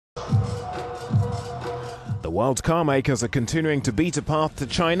The world's car makers are continuing to beat a path to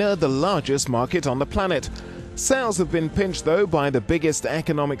China, the largest market on the planet. Sales have been pinched, though, by the biggest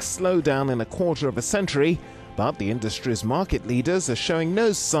economic slowdown in a quarter of a century, but the industry's market leaders are showing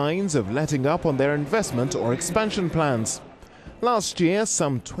no signs of letting up on their investment or expansion plans. Last year,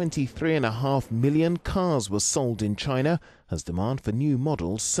 some 23.5 million cars were sold in China as demand for new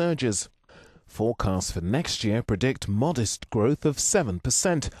models surges. Forecasts for next year predict modest growth of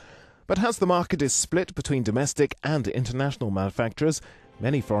 7%. But as the market is split between domestic and international manufacturers,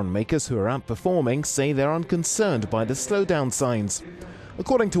 many foreign makers who are outperforming say they're unconcerned by the slowdown signs.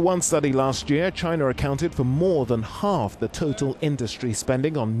 According to one study last year, China accounted for more than half the total industry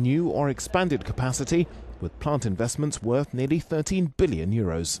spending on new or expanded capacity, with plant investments worth nearly €13 billion.